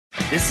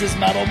This is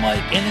Metal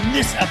Mike, and in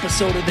this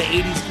episode of the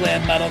 80s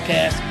Glam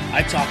Metalcast,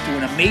 I talk to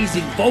an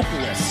amazing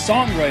vocalist,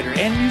 songwriter,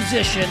 and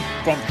musician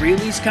from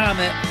Frehley's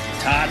Comet,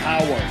 Todd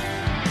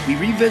Howarth. We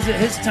revisit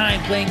his time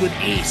playing with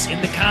Ace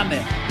in the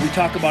Comet. We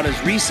talk about his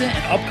recent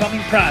and upcoming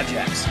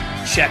projects.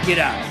 Check it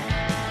out.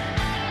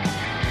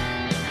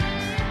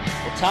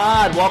 Well,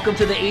 Todd, welcome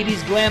to the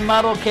 80s Glam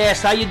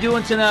Metalcast. How you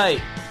doing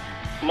tonight?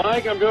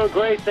 Mike, I'm doing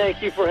great.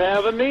 Thank you for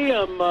having me.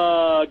 I'm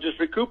just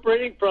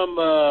recuperating from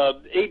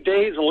 8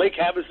 days in Lake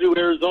Havasu,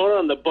 Arizona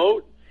on the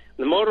boat,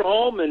 the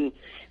motorhome,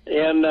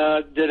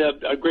 and did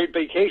a great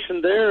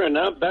vacation there, and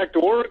now I'm back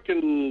to work,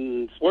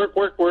 and work.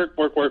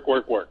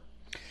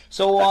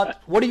 So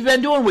what have you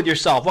been doing with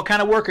yourself? What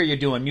kind of work are you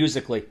doing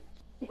musically?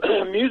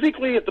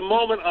 Musically, at the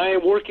moment, I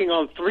am working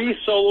on 3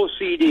 solo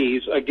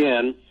CDs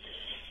again,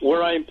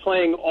 where I'm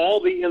playing all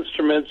the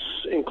instruments,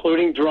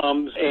 including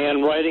drums,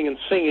 and writing and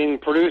singing,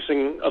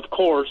 producing, of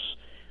course.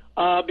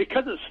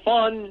 Because it's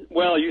fun,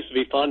 well, it used to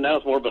be fun, now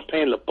it's more of a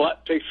pain in the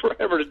butt. It takes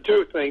forever to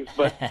do things,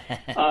 but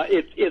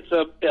it's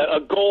a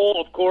goal,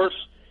 of course,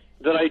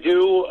 that I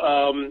do.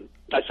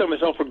 I set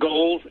myself for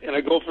goals, and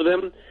I go for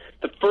them.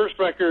 The first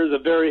record is a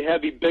very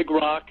heavy, big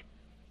rock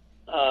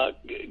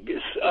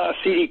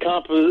CD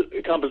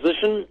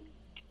composition.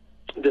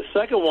 The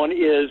second one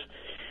is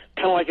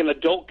kind of like an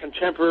adult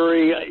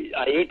contemporary.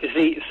 I hate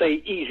to say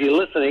easy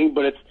listening,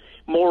 but it's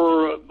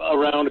more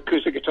around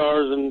acoustic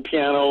guitars and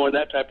piano and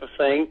that type of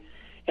thing.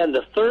 And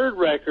the third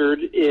record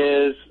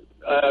is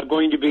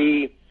going to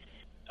be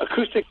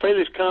acoustic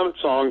Frehley's Comet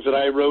songs that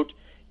I wrote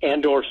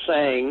and or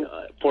sang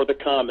for the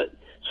Comet.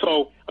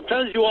 So I'm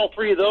trying to do all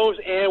 3 of those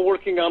and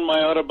working on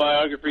my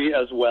autobiography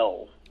as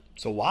well.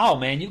 So wow,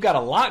 man, you've got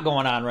a lot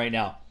going on right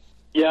now.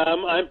 Yeah,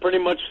 I'm pretty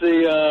much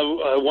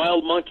the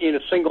wild monkey in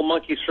a single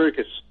monkey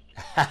circus.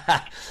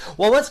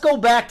 Well, let's go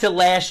back to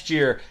last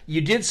year.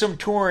 You did some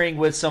touring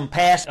with some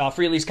past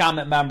Frehley's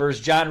Comet members,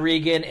 John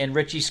Regan and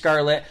Richie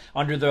Scarlett,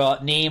 under the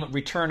name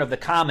Return of the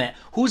Comet.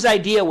 Whose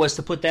idea was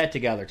to put that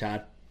together,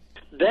 Todd?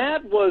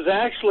 That was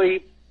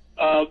actually,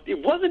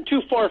 it wasn't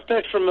too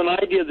far-fetched from an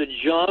idea that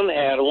John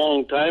had a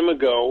long time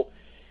ago.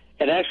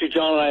 And actually,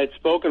 John and I had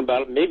spoken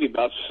about it maybe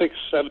about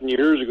 6-7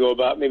 years ago,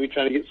 about maybe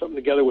trying to get something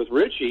together with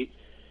Richie,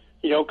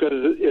 because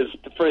it's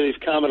the Frehley's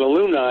Comet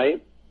alumni,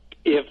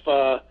 if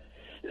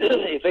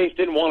Ace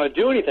didn't want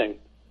to do anything.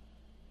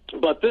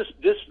 But this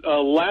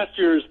last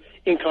year's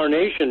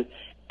incarnation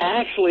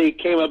actually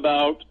came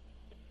about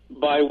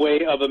by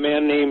way of a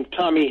man named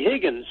Tommy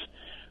Higgins,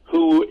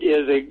 who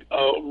is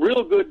a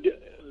real good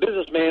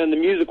businessman in the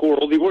music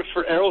world. He works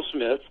for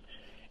Aerosmith.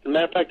 As a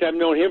matter of fact, I've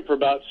known him for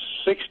about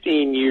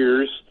 16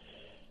 years,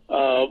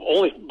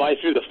 only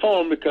through the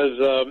phone, because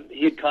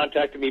he had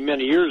contacted me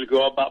many years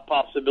ago about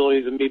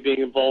possibilities of me being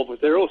involved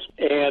with Aerosmith.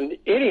 And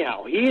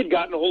anyhow, he had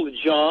gotten a hold of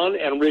John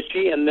and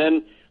Richie and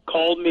then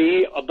called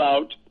me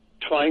about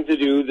trying to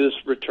do this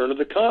Return of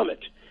the Comet.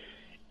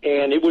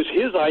 And it was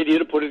his idea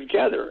to put it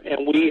together.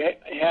 And he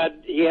had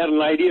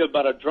an idea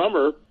about a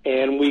drummer,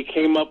 and we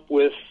came up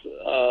with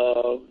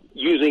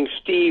using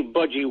Steve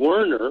Budgie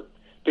Werner,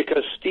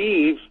 because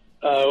Steve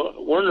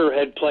Werner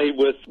had played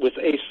with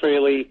Ace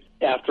Frehley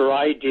after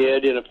I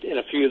did in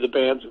a few of the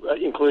bands,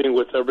 including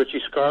with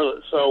Richie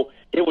Scarlett. So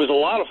it was a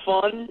lot of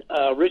fun.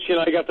 Richie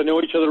and I got to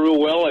know each other real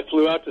well. I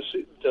flew out to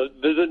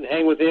visit and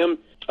hang with him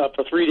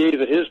for 3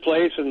 days at his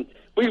place, and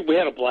we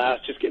had a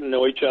blast just getting to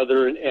know each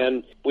other,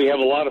 and we have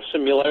a lot of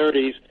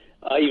similarities,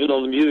 even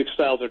though the music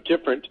styles are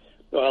different.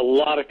 A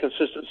lot of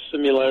consistent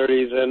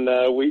similarities, and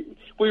we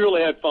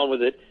really had fun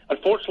with it.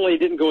 Unfortunately, it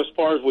didn't go as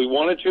far as we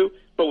wanted to,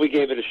 but we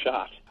gave it a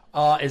shot.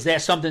 Is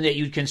that something that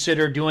you'd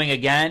consider doing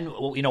again,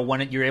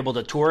 when you're able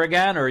to tour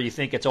again, or you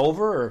think it's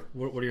over, or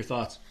what are your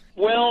thoughts?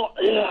 Well,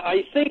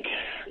 I think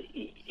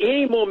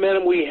any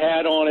momentum we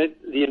had on it,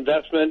 the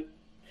investment,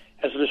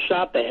 has been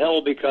shot to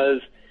hell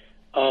because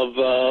of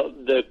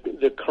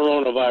the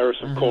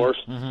coronavirus, of course.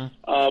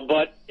 Mm-hmm.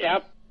 But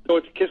after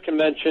the KISS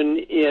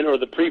convention or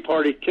the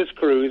pre-party KISS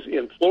cruise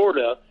in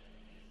Florida,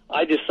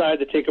 I decided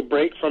to take a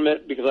break from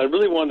it because I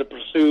really wanted to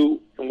pursue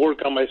and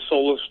work on my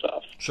solo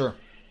stuff. Sure.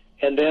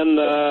 And then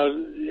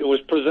it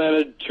was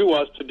presented to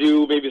us to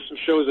do maybe some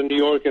shows in New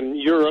York and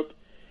Europe.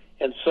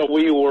 And so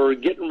we were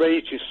getting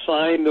ready to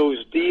sign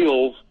those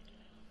deals.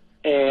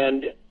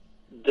 And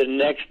the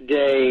next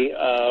day,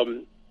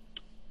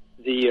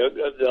 the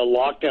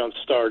lockdown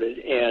started.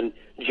 And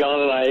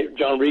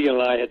John Regan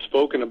and I had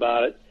spoken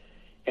about it.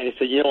 And he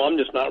said, I'm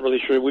just not really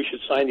sure we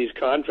should sign these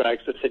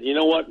contracts. I said, you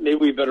know what, maybe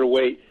we better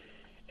wait.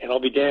 And I'll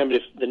be damned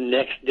if the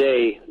next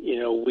day,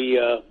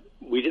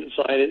 we didn't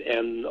sign it,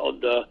 and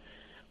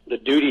the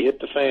duty hit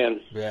the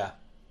fan. Yeah,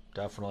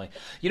 definitely.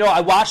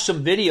 I watched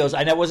some videos.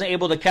 I wasn't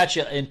able to catch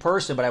it in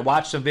person, but I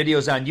watched some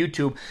videos on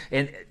YouTube,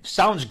 and it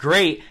sounds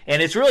great.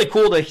 And it's really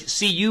cool to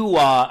see you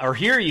or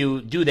hear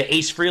you do the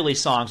Ace Frehley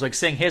songs, like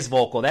sing his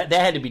vocal. That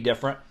had to be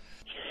different.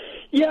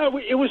 Yeah,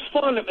 it was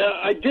fun.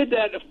 I did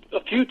that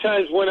a few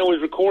times when I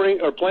was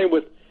recording or touring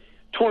with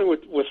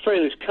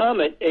Frehley's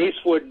Comet. Ace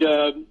would,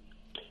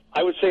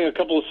 I would sing a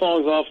couple of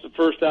songs off the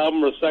first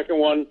album or the second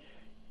one,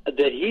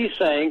 that he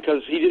sang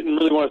because he didn't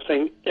really want to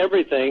sing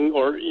everything,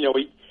 or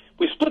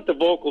we split the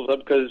vocals up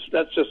because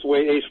that's just the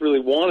way Ace really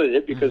wanted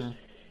it, because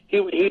he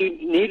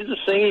needed to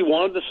sing. He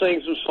wanted to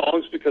sing some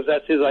songs because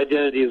that's his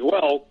identity as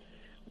well.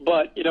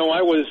 But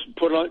I was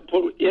put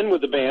in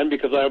with the band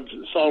because I'm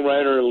a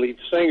songwriter and lead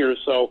singer,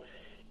 so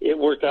it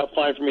worked out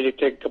fine for me to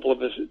take a couple of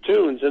his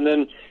tunes. And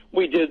then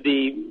we did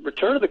the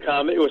Return of the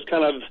Comet. It was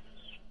kind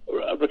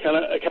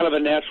of a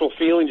natural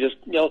feeling, just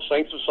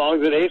sang some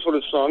songs that Ace would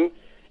have sung,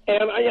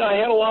 and I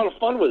had a lot of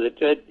fun with it.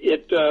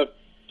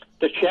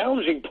 The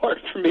challenging part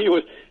for me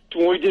was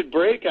when we did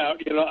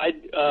Breakout.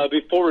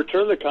 Before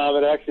Return of the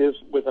Comet, actually, is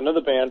with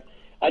another band,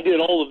 I did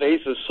all of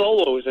Ace's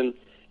solos, and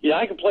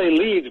I can play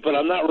leads, but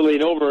I'm not really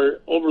an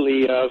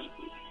overly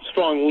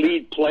strong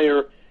lead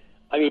player.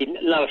 I mean,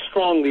 not a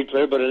strong lead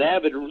player, but an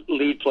avid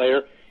lead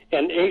player.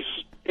 And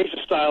Ace's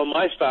style and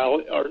my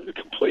style are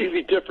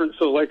completely different.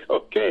 So,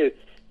 okay,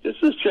 this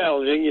is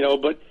challenging,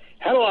 but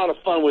had a lot of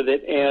fun with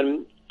it.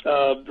 And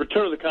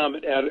Return of the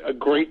Comet had a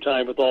great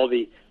time with all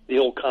the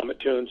old Comet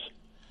tunes.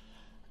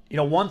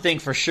 One thing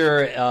for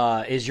sure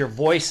is your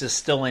voice is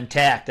still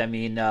intact. I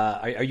mean,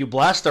 are you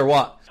blessed or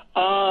what?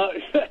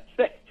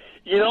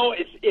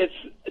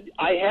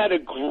 I had a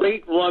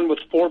great run with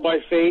 4 by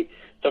Fate.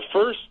 The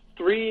first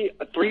three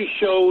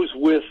shows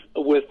with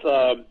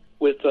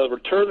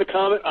Return of the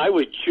Comet, I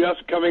was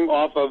just coming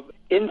off of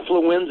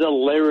influenza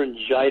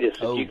laryngitis,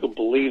 if you can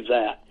believe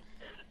that.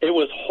 It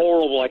was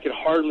horrible. I could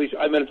hardly.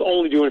 I mean, it's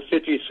only doing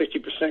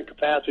 50-60%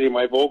 capacity of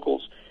my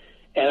vocals,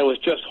 and it was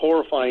just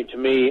horrifying to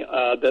me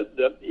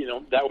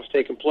that was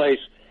taking place.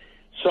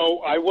 So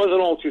I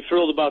wasn't all too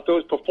thrilled about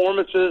those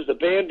performances. The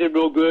band did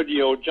real good.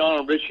 John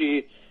and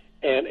Richie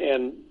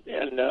and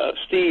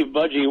Steve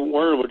Budgie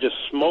Werner were just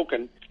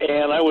smoking,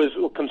 and I was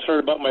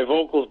concerned about my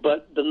vocals.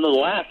 But then the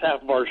last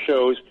half of our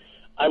shows,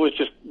 I was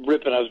just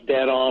ripping. I was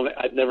dead on.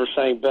 I'd never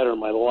sang better in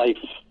my life.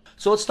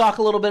 So let's talk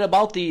a little bit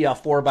about the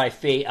 4 by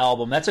Fate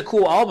album. That's a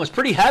cool album. It's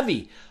pretty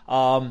heavy.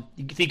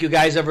 You think you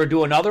guys ever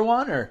do another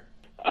one, or?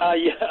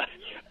 Yeah,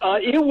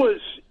 it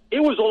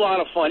was a lot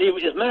of fun.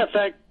 As a matter of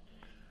fact,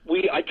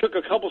 I took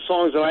a couple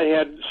songs that I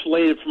had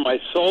slated for my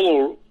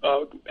solo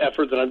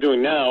effort that I'm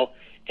doing now,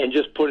 and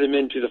just put them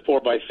into the 4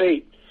 by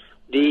Fate.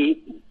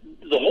 The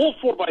whole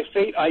 4 by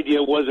Fate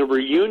idea was a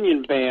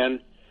reunion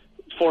band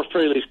for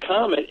Fraley's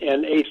Comet,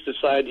 and Ace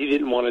decided he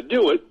didn't want to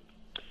do it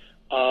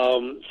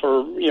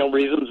for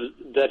reasons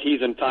that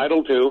he's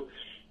entitled to.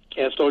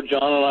 And so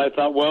John and I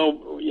thought, well,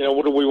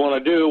 what do we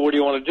want to do? What do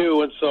you want to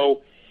do? And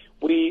so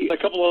a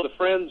couple of other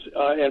friends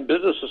and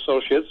business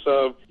associates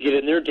get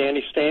in there,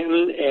 Danny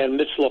Stanton and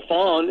Mitch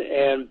LaFawn,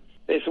 and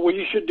they said, well,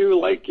 you should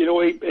do a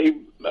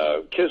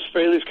Kiss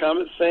Fraley's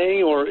Comet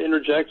thing, or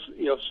interject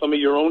some of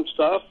your own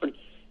stuff and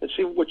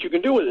see what you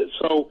can do with it.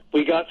 So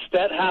we got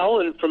Stet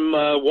Howland from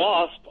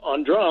Wasp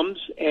on drums,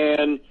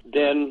 and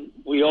then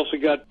we also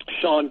got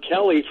Sean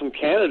Kelly from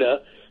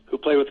Canada, who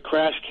played with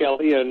Crash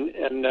Kelly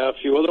and a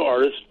few other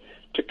artists,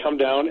 to come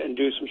down and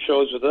do some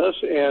shows with us.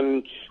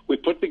 And we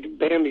put the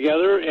band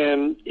together,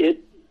 and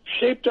it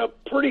shaped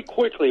up pretty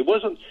quickly. It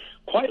wasn't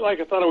quite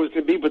like I thought it was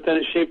going to be, but then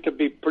it shaped up to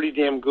be pretty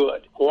damn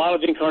good. A lot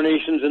of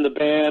incarnations in the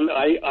band.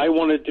 I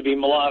wanted it to be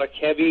melodic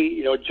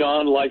heavy.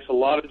 John likes a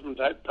lot of different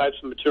types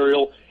of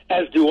material,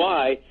 as do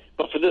I,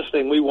 but for this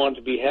thing, we wanted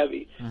to be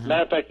heavy.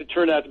 Matter of fact, it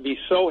turned out to be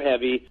so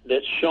heavy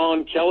that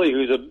Sean Kelly,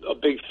 who's a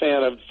big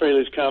fan of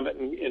Fraley's Comet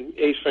and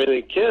Ace Frehley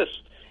and Kiss,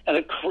 and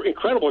an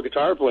incredible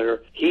guitar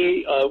player,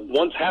 he,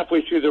 once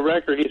halfway through the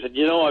record, he said,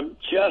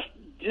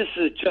 this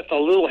is just a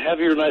little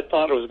heavier than I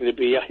thought it was going to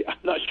be. I'm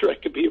not sure I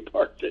could be a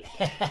part of it.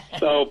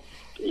 So,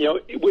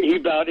 he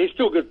bowed. He's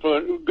still a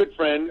good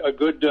friend, a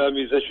good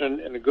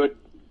musician, and a good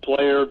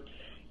player.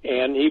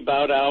 And he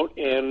bowed out,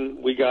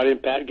 and we got in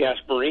Pat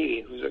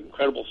Gasparini, who's an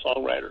incredible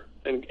songwriter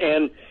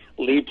and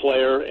lead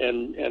player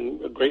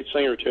and a great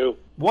singer, too.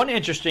 One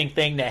interesting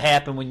thing that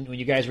happened when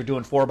you guys were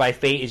doing 4 by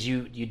Fate is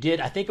you did,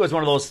 I think it was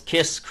one of those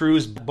Kiss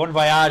cruise Bon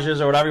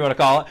Voyages or whatever you want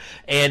to call it,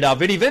 and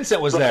Vinnie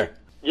Vincent was there.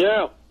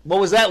 Yeah. What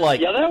was that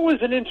like? Yeah, that was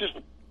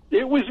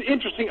it was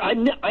interesting. I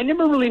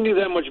never really knew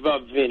that much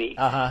about Vinnie.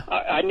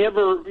 I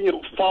never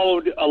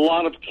followed a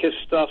lot of Kiss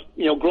stuff.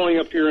 Growing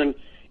up here in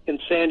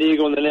San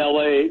Diego and then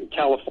L.A.,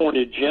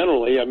 California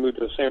generally. I moved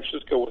to San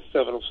Francisco with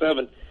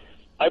 707.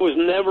 I was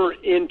never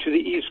into the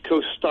East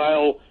Coast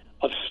style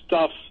of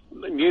stuff,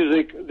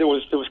 music that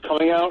was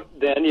coming out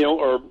then,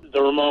 or the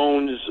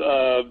Ramones,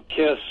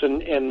 Kiss,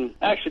 and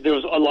actually there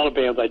was a lot of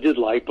bands I did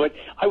like, but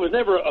I was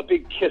never a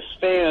big Kiss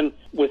fan,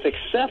 with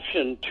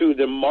exception to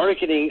the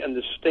marketing and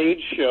the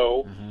stage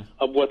show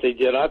of what they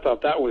did. I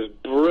thought that was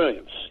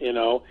brilliant,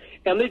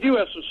 and they do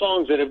have some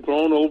songs that have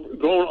grown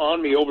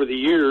on me over the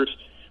years,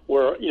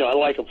 where I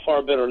like them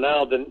far better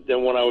now than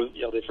when I was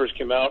they first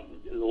came out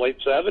in the late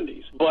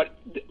 70s. But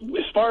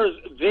as far as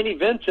Vinnie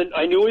Vincent,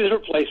 I knew his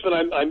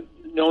replacement. I've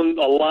known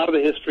a lot of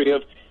the history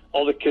of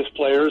all the Kiss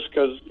players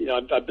because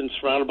I've been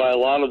surrounded by a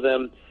lot of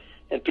them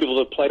and people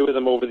that play with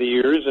them over the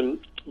years.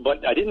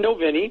 But I didn't know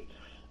Vinnie.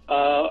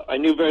 I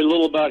knew very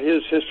little about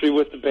his history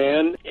with the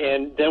band,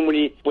 and then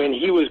when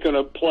he was going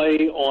to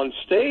play on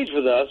stage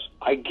with us,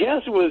 I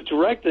guess it was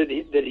directed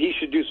that he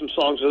should do some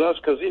songs with us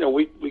because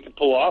we could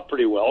pull off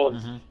pretty well,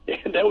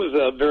 and that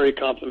was very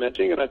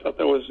complimenting, and I thought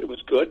it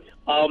was good.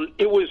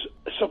 It was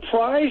a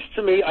surprise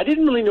to me. I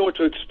didn't really know what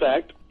to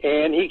expect.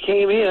 And he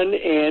came in,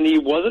 and he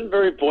wasn't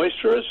very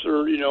boisterous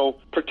or,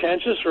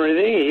 pretentious or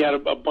anything. He had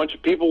a bunch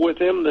of people with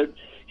him, that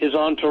his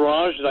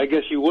entourage, that I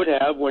guess you would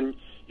have when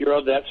you're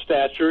of that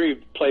stature. He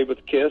played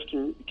with Kiss,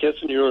 and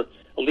you're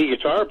a lead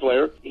guitar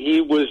player.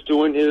 He was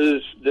doing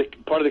the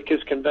part of the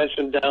Kiss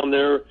convention down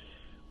there,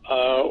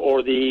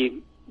 or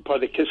the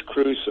part of the Kiss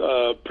cruise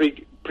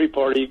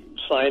pre-party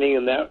signing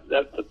and that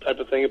type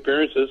of thing,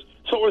 appearances.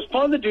 So it was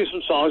fun to do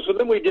some songs with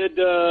him. We did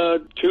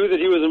two that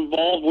he was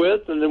involved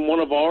with, and then one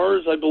of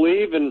ours, I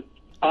believe. And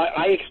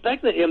I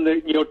expected him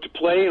to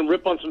play and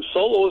rip on some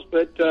solos,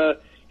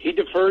 but he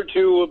deferred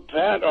to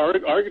Pat,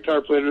 our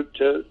guitar player,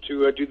 to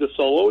do the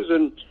solos.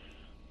 And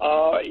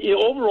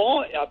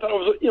overall, I thought it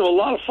was a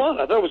lot of fun.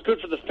 I thought it was good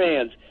for the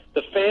fans.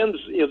 The fans,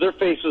 their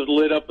faces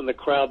lit up in the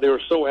crowd. They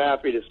were so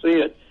happy to see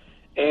it.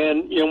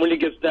 And when it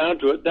gets down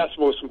to it, that's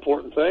the most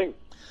important thing.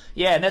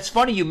 Yeah, and that's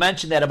funny you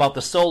mentioned that about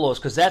the solos,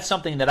 because that's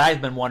something that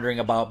I've been wondering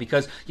about,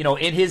 because,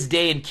 in his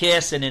day in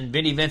Kiss and in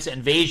Vinnie Vincent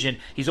Invasion,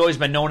 he's always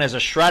been known as a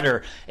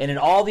shredder, and in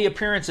all the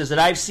appearances that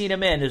I've seen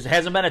him in, there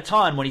hasn't been a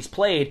ton when he's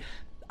played,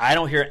 I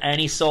don't hear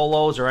any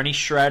solos or any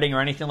shredding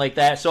or anything like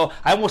that, so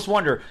I almost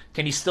wonder,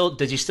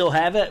 does he still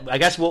have it? I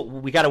guess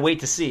we got to wait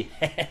to see.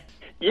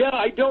 Yeah,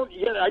 I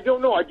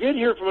don't know. I did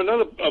hear from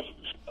another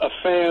a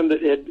fan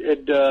that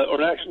had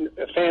or actually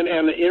a fan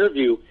and an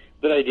interview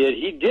that I did.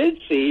 He did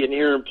see and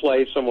hear him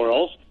play somewhere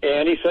else,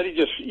 and he said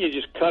he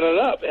just cut it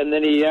up. And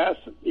then he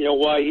asked,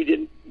 why he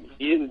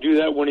didn't do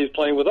that when he was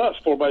playing with us,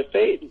 4x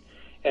Fate.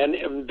 And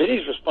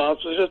Vinny's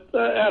response was just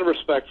out of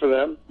respect for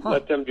them,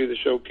 let them do the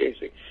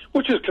showcasing,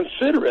 which is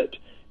considerate,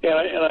 and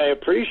I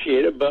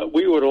appreciate it. But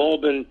we would have all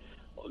been,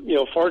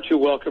 far too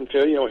welcome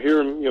to hear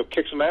him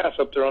kick some ass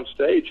up there on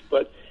stage.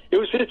 But it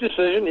was his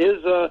decision,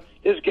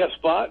 his guest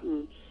spot,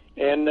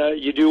 and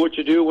you do what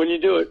you do when you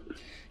do it.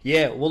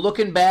 Yeah, well,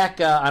 looking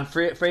back on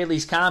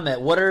Fraley's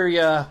Comet, what are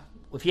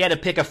if you had to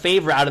pick a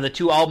favorite out of the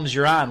two albums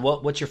you're on,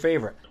 what's your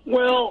favorite?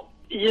 Well,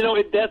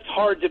 that's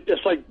hard to.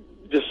 It's like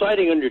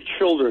deciding on your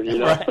children.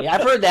 Right. Yeah,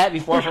 I've heard that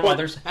before from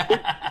others.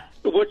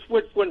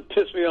 Which one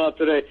pissed me off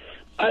today?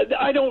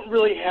 I don't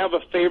really have a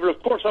favorite.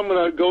 Of course, I'm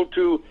going to go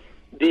to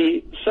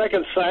the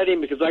second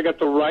sighting because I got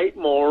to write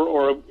more,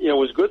 or it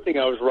was a good thing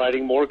I was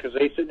writing more because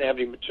they didn't have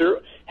any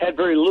material, had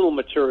very little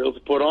material to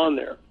put on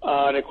there,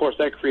 and of course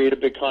that created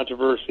a big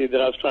controversy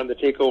that I was trying to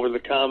take over the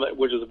Comet,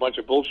 which is a bunch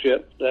of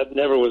bullshit. That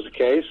never was the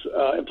case,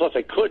 and plus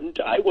I couldn't.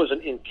 I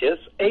wasn't in Kiss.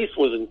 Ace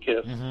was in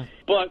Kiss,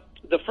 but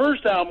the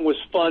first album was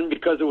fun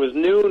because it was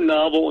new,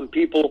 novel, and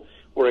people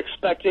were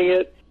expecting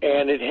it,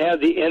 and it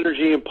had the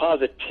energy and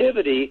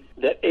positivity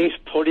that Ace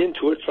put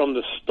into it from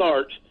the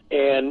start,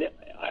 and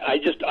I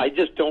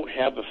just don't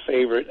have a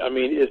favorite. I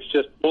mean, it's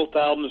just both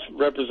albums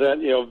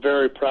represent a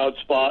very proud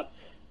spot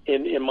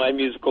in my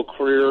musical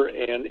career,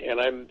 and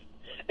I'm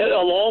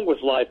along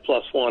with Live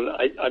Plus One.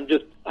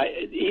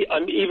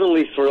 I'm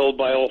evenly thrilled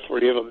by all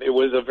three of them. It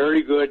was a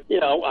very good.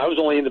 I was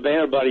only in the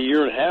band about a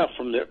year and a half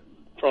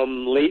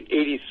from late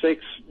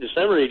 '86,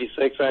 December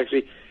 '86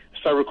 actually.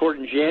 Started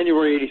recording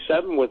January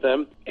 '87 with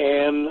them,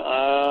 and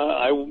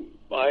I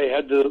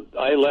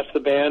left the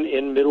band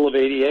in middle of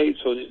 '88,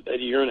 so a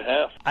year and a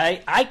half.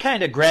 I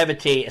kind of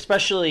gravitate,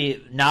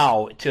 especially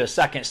now, to a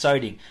Second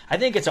Sighting. I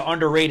think it's an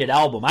underrated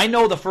album. I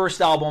know the first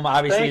album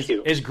obviously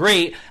is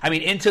great. I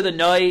mean, Into the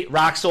Night,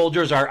 Rock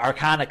Soldiers are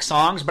iconic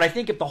songs, but I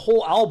think if the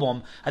whole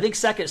album, I think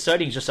Second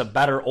Sighting is just a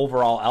better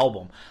overall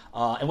album.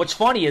 And what's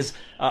funny is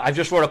I've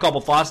just wrote a couple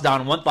thoughts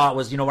down. One thought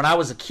was, when I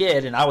was a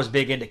kid and I was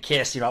big into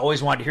Kiss, I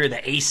always wanted to hear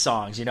the Ace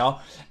songs,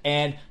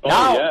 And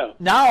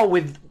now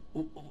with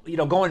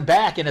going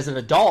back and as an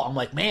adult, I'm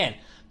like, man,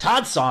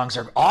 Todd's songs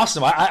are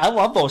awesome. I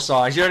love those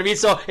songs. You know what I mean?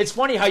 So it's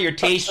funny how your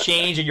taste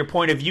change and your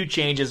point of view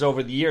changes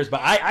over the years.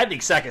 But I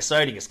think Second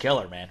Sighting is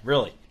killer, man.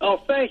 Really.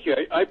 Oh, thank you.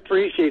 I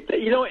appreciate that.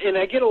 And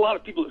I get a lot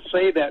of people that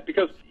say that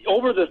because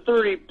over the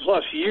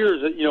 30-plus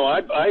years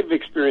that, I've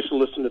experienced and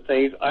listened to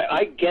things,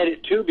 I get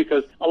it, too,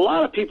 because a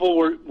lot of people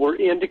were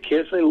into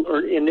Kiss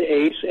or into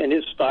Ace and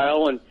his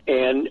style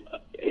and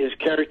his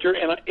character,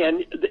 and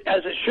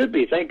as it should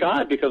be, thank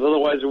God, because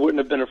otherwise it wouldn't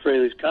have been a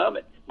Fraley's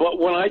Comet. But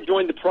when I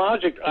joined the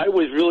project, I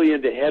was really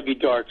into heavy,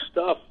 dark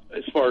stuff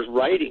as far as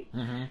writing.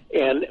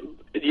 And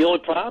the only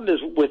problem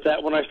is with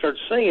that, when I start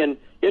singing,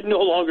 it no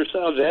longer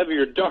sounds heavy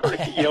or dark,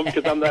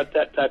 because I'm not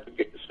that type of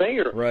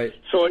singer. Right.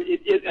 So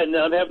and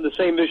I'm having the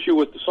same issue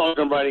with the songs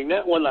I'm writing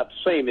now. Well, not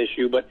the same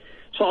issue, but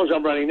songs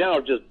I'm writing now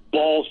are just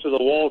balls to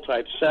the wall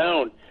type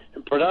sound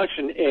and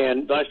production.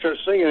 And I start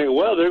singing,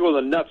 well, there go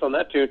the nuts on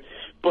that tune.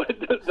 But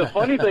the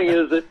funny thing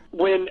is that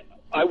when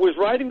I was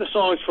writing the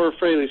songs for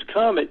Fraley's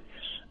Comet,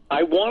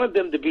 I wanted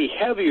them to be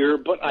heavier,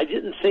 but I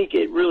didn't think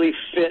it really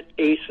fit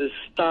Ace's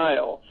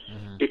style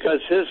because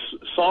his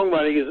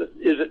songwriting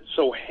isn't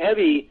so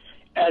heavy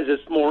as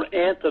it's more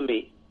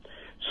anthem-y.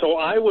 So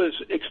I was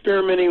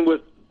experimenting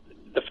with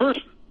the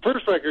first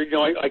record.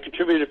 I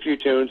contributed a few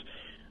tunes,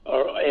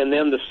 and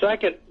then the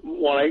second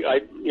one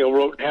I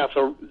wrote half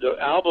the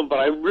album. But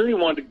I really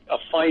wanted to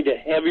find a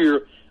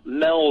heavier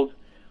meld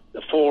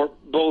for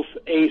both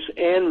Ace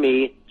and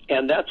me,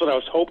 and that's what I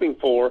was hoping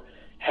for.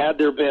 Had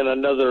there been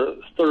another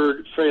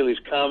third Fraley's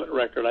Comet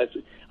record,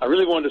 I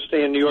really wanted to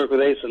stay in New York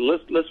with Ace and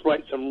let's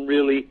write some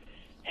really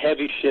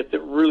heavy shit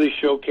that really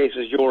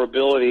showcases your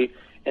ability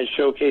and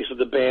showcases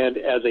the band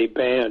as a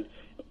band.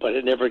 But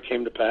it never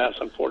came to pass,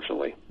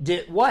 unfortunately.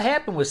 What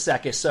happened with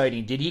Second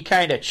Sighting? Did he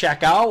kind of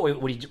check out?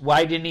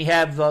 Why didn't he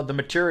have the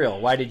material?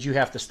 Why did you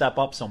have to step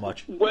up so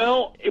much?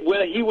 Well,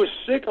 he was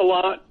sick a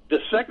lot. The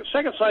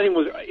Second Sighting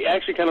was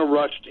actually kind of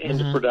rushed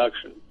into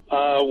production.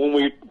 When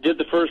we did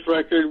the first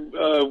record,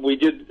 we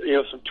did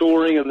some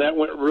touring, and that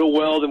went real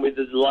well. Then we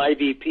did the live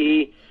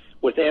EP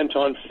with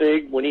Anton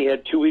Fig when he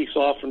had 2 weeks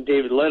off from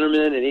David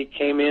Letterman, and he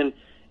came in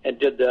and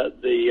did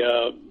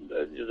the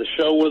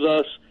show with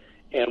us.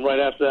 And right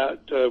after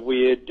that,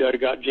 we had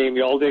got Jamie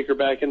Aldaker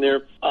back in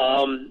there.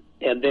 And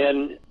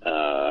then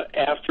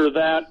after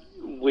that,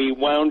 we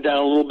wound down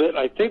a little bit.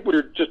 I think we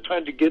were just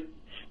trying to get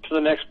to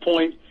the next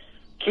point,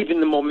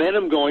 keeping the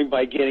momentum going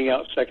by getting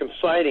out Second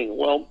Sighting.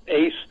 Well,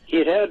 Ace,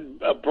 he had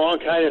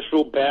bronchitis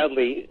real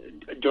badly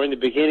during the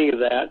beginning of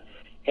that,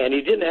 and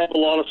he didn't have a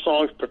lot of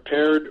songs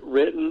prepared,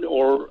 written,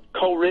 or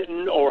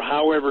co-written, or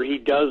however he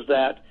does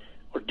that,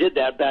 or did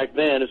that back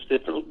then. It's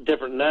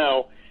different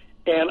now.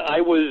 And I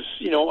was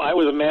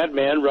a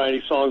madman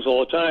writing songs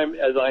all the time,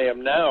 as I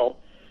am now,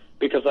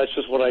 because that's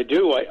just what I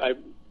do. I'm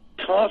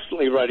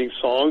constantly writing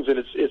songs, and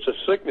it's a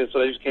sickness that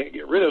I just can't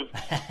get rid of.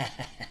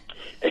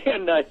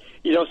 And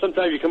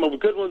sometimes you come up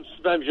with good ones,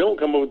 sometimes you don't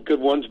come up with good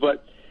ones.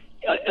 But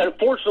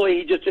unfortunately,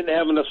 he just didn't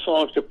have enough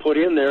songs to put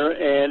in there,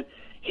 and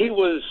he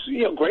was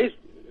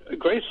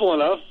graceful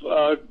enough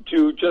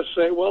to just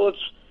say, well,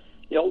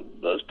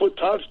 let's put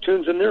Todd's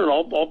tunes in there, and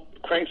I'll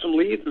crank some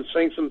leads and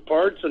sing some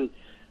parts, and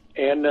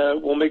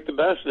we'll make the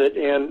best of it.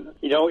 And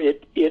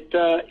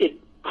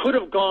it could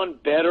have gone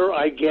better,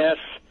 I guess,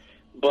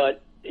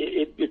 but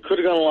it could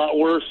have gone a lot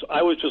worse.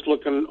 I was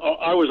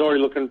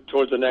already looking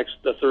towards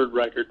the third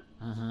record.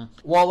 Mm-hmm.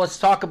 Well, let's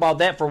talk about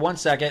that for 1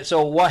 second.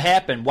 So what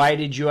happened? Why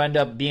did you end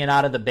up being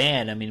out of the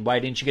band? I mean, why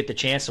didn't you get the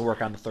chance to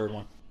work on the third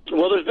one?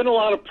 Well, there's been a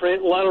lot of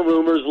print, a lot of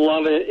rumors, a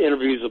lot of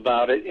interviews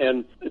about it,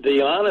 and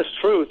the honest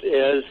truth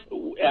is,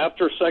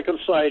 after Second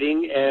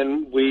Sighting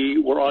and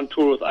we were on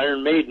tour with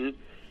Iron Maiden,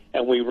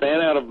 and we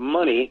ran out of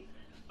money,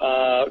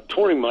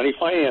 touring money,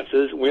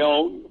 finances, we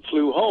all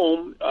flew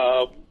home.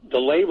 The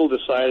label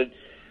decided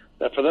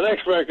that for the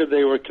next record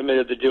they were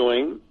committed to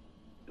doing,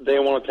 they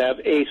wanted to have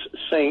Ace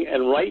sing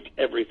and write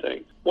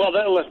everything. Well,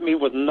 that left me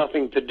with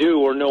nothing to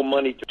do or no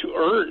money to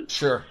earn.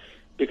 Sure.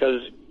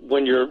 Because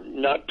when you're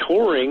not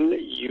touring,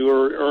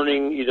 you're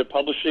earning either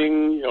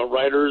publishing,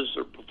 writers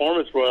or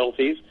performance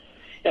royalties.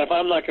 And if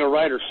I'm not going to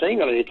write or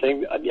sing on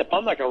anything, if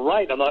I'm not going to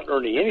write, I'm not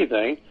earning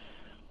anything.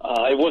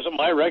 It wasn't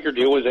my record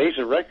deal, it was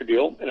Ace's record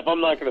deal. And if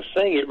I'm not going to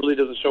sing, it really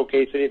doesn't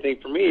showcase anything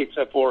for me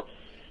except for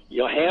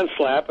a hand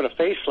slap and a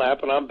face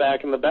slap, and I'm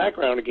back in the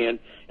background again.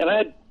 And I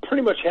had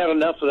pretty much had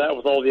enough of that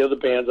with all the other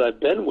bands I've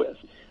been with.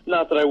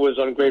 Not that I was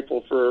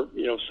ungrateful for,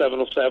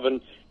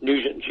 707,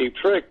 Nugent, and Cheap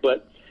Trick,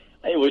 but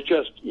it was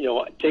just,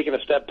 taking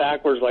a step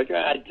backwards, like,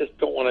 I just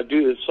don't want to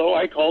do this. So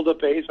I called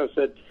up Ace. I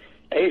said,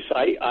 Ace,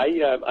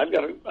 I've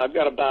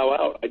got to bow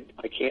out.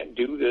 I can't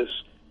do this,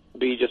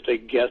 be just a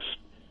guest,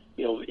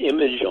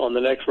 image on the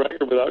next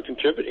record without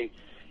contributing.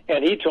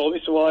 And he told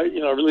me, so, well, I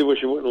really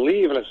wish you wouldn't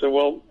leave. And I said,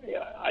 well,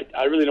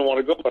 I really don't want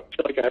to go, but I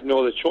feel like I have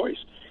no other choice.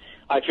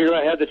 I figured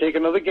I had to take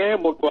another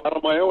gamble, go out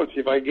on my own,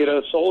 see if I could get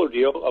a solo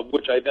deal, of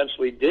which I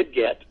eventually did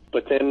get.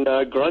 But then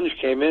grunge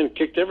came in and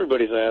kicked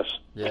everybody's ass.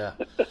 Yeah.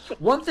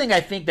 One thing I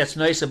think that's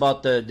nice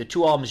about the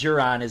two albums you're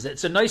on is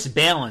it's a nice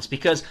balance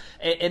because,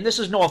 and this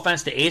is no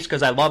offense to Ace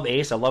because I love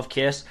Ace, I love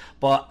Kiss,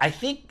 but I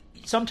think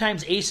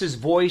sometimes Ace's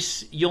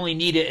voice, you only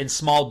need it in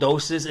small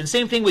doses. And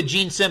same thing with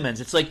Gene Simmons.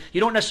 It's like you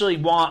don't necessarily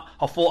want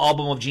a full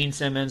album of Gene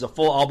Simmons, a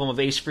full album of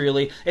Ace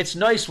Frehley. It's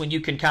nice when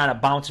you can kind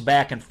of bounce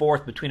back and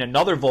forth between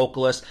another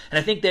vocalist. And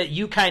I think that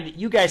you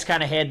guys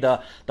kind of had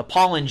the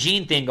Paul and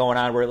Gene thing going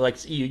on where like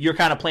you're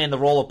kind of playing the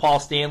role of Paul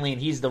Stanley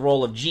and he's the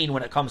role of Gene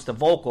when it comes to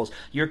vocals.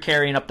 You're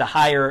carrying up the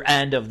higher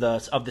end of the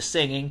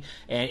singing,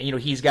 and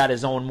he's got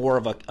his own more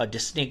of a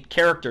distinct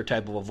character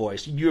type of a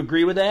voice. Do you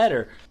agree with that,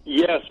 or?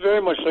 Yes,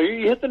 very much so.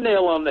 You hit the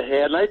nail on the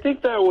head, and I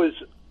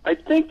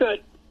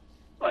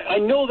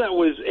know that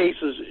was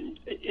Ace's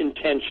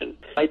intention.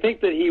 I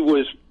think that he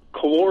was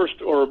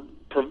coerced or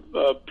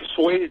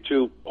persuaded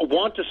to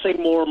want to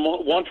sing more,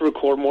 want to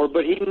record more,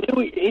 but he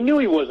knew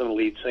he wasn't a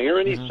lead singer,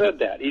 and he said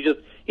that.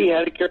 He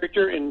had a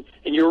character, and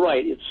you're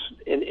right.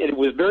 It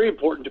was very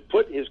important to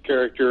put his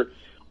character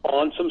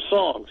on some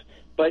songs.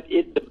 But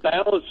the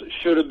balance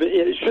should have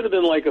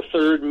been like a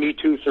third, me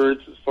two thirds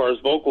as far as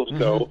vocals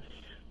go,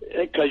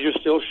 because you're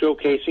still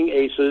showcasing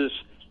Ace's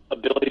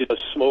ability to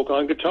smoke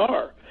on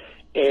guitar.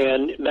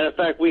 And matter of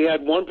fact, we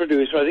had one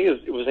producer, I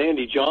think it was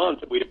Andy Johns,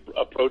 that we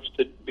approached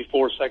it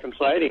before Second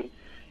Sighting,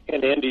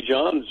 And Andy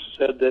Johns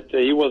said that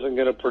he wasn't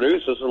going to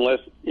produce us unless,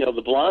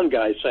 the blonde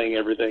guy sang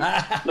everything.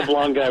 The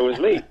blonde guy was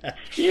me.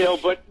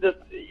 But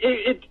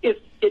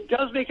it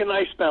does make a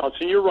nice balance.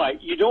 And you're right.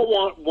 You don't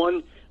want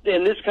one,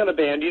 in this kind of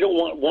band, you don't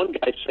want one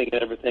guy singing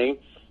everything.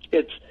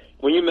 It's,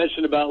 when you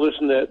mentioned about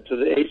listening to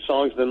the 8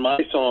 songs and then my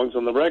songs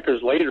on the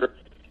records later,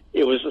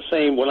 it was the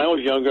same. When I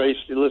was younger, I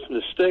used to listen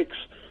to Styx.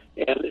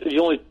 And the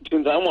only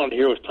tunes I wanted to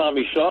hear was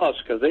Tommy Shaw's,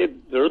 because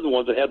they're the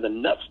ones that had the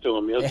nuts to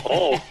them,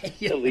 all,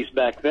 at least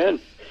back then.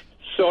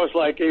 So it's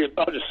like, hey,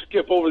 I'll just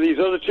skip over these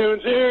other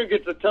tunes here and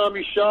get to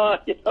Tommy Shaw,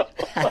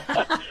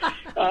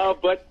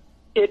 but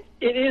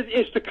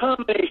it's the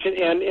combination,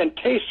 and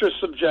tastes are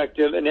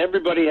subjective, and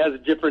everybody has a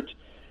different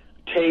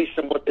taste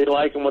and what they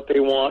like and what they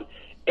want.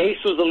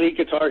 Ace was the lead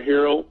guitar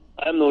hero.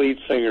 I'm the lead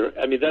singer.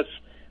 I mean, that's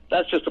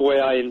just the way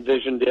I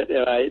envisioned it,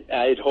 and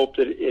I'd hoped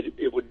that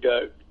it would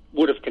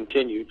have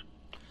continued.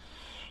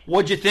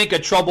 What'd you think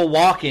of Trouble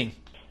Walking?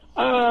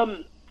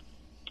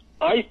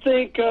 I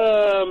think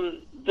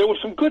there was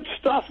some good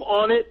stuff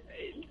on it.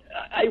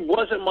 It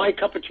wasn't my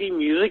cup of tea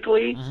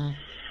musically. Mm-hmm.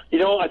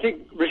 I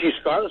think Richie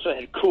Scarlett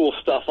had cool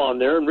stuff on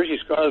there, and Richie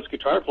Scarlett's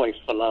guitar playing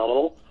is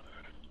phenomenal.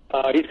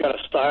 He's got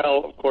a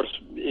style, of course,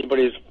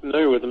 anybody who's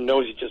familiar with him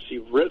knows he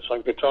rips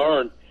on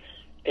guitar,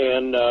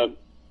 and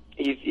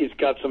he's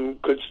got some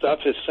good stuff.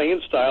 His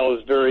singing style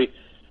is very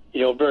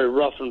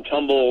rough and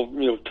tumble,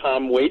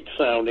 Tom Waits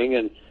sounding,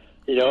 and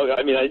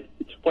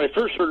when I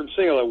first heard him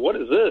sing, I was like, what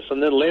is this?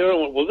 And then later on, I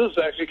went, well, this is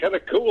actually kind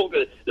of cool.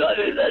 It's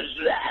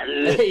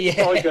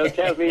like a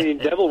Tasmanian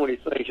devil when he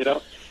sings,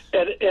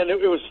 And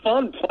it was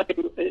fun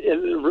playing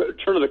in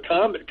Return of the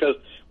Comet, because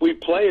we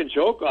play and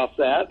joke off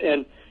that.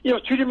 And,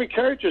 it's 2 different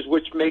characters,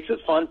 which makes it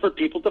fun for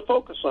people to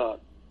focus on.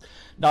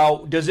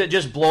 Now, does it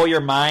just blow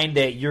your mind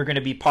that you're going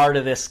to be part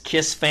of this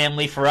Kiss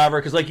family forever?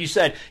 Because, like you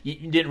said,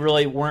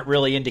 you weren't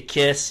really into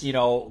Kiss,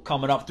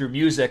 coming up through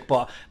music.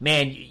 But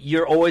man,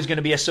 you're always going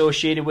to be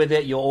associated with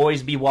it. You'll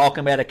always be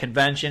welcome at a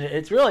convention.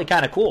 It's really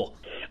kind of cool.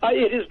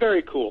 It is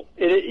very cool.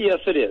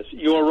 Yes, it is.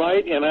 You're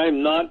right, and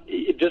I'm not,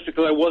 just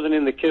because I wasn't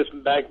in the Kiss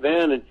back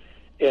then, and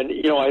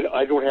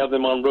I don't have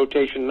them on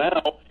rotation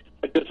now.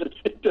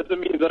 It doesn't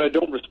mean that I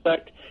don't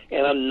respect,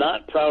 and I'm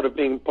not proud of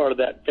being part of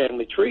that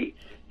family tree.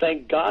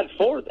 Thank God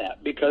for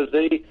that, because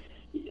they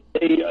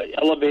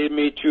elevated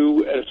me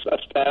to a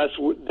status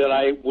that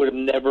I would have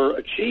never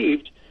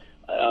achieved,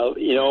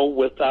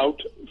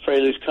 without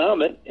Fraley's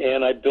Comet,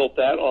 and I built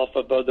that off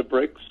of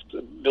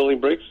building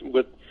bricks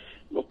with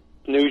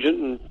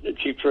Nugent and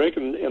Cheap Trick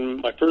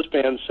and my first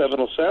band,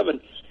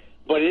 707.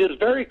 But it is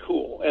very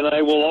cool, and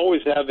I will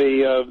always have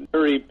a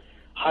very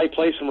high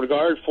place and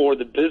regard for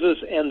the business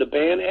and the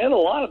band and a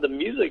lot of the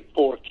music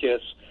for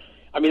Kiss.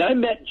 I mean, I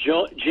met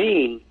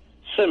Gene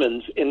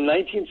Simmons in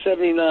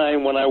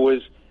 1979 when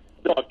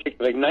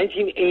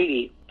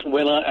 1980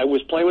 when I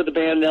was playing with the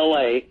band in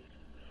L.A.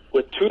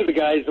 with 2 of the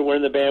guys that were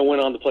in the band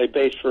went on to play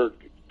bass for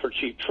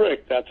Cheap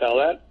Trick. That's how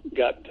that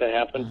got to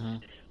happen. Mm-hmm.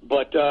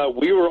 But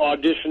we were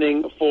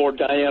auditioning for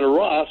Diana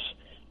Ross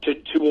to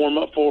warm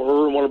up for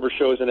her in one of her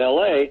shows in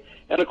L.A.,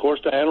 and of course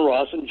Diana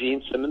Ross and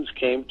Gene Simmons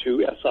came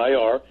to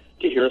SIR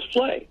to hear us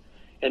play.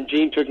 And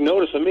Gene took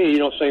notice of me,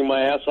 singing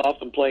my ass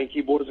off and playing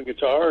keyboards and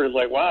guitar, and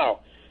was like,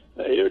 wow,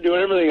 you're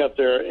doing everything up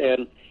there.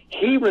 And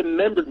he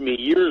remembered me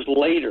years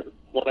later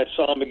when I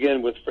saw him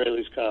again with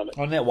Fraley's Comet.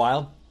 Wasn't that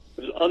wild?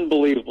 It was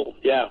unbelievable.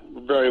 Yeah,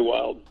 very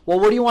wild.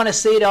 Well, what do you want to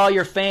say to all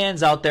your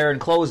fans out there in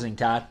closing,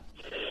 Todd?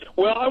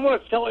 Well, I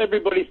want to tell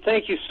everybody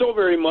thank you so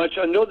very much.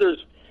 I know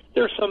there's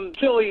some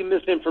silly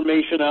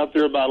misinformation out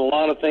there about a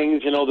lot of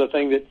things. The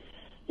thing that,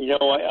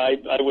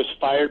 I was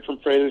fired from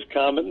Fraley's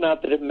Comet.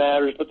 Not that it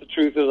matters, but the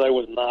truth is I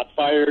was not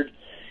fired.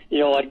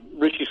 Like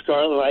Richie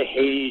Scarlett and I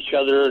hated each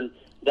other, and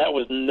that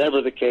was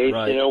never the case.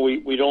 Right.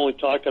 We'd only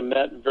talked and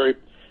met, and very,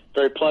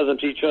 very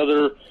pleasant to each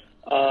other.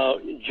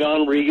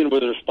 John Regan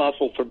was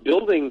responsible for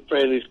building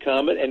Fraley's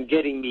Comet and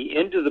getting me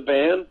into the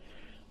band.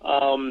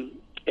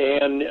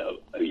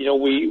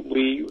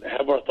 We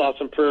have our thoughts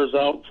and prayers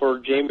out for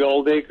Jamie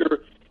Aldaker.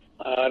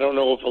 I don't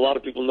know if a lot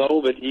of people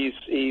know, but he's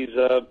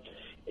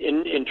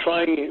in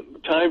trying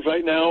times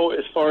right now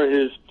as far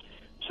as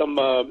some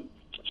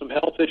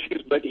health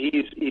issues, but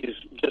he's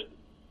just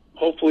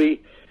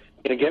hopefully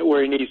going to get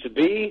where he needs to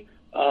be.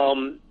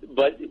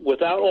 But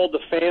without all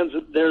the fans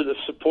there that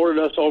supported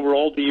us over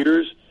all the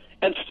years,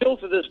 and still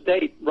to this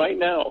date, right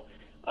now,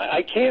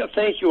 I can't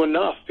thank you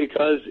enough,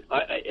 because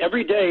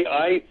every day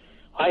I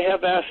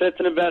have assets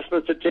and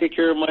investments that take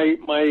care of my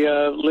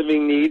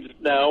living needs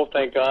now,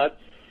 thank God.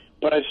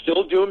 But I'm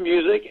still doing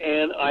music,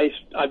 and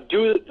I'm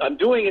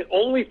doing it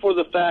only for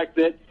the fact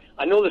that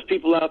I know there's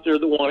people out there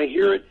that want to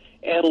hear it,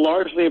 and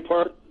largely in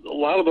part, a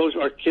lot of those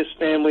are Kiss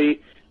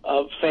family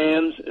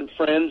fans and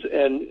friends,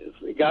 and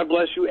God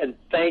bless you, and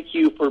thank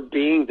you for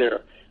being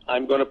there.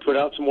 I'm going to put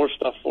out some more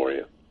stuff for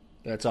you.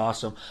 That's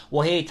awesome.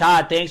 Well, hey,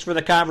 Todd, thanks for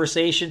the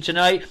conversation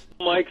tonight.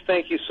 Mike,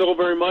 thank you so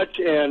very much,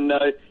 and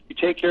you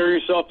take care of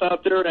yourself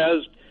out there,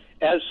 as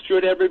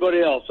should everybody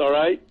else, all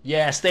right?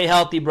 Yeah, stay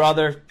healthy,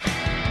 brother.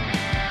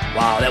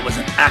 Wow, that was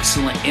an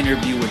excellent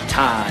interview with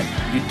Todd.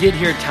 You did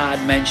hear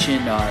Todd mention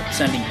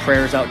sending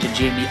prayers out to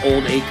Jamie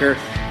Oldacre,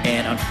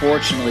 and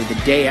unfortunately, the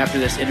day after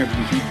this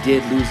interview, he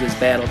did lose his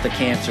battle to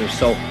cancer,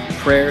 so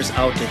prayers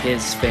out to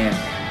his family.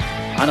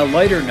 On a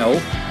lighter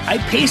note, I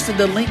pasted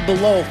the link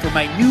below for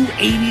my new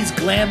 80s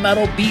glam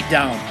metal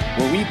beatdown,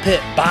 where we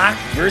pit Bach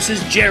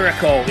versus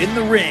Jericho in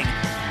the ring.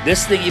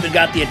 This thing even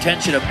got the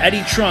attention of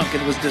Eddie Trunk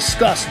and was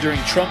discussed during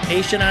Trunk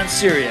Nation on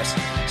Sirius.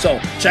 So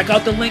check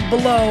out the link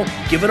below,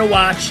 give it a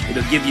watch,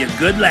 it'll give you a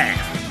good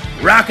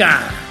laugh. Rock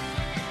on!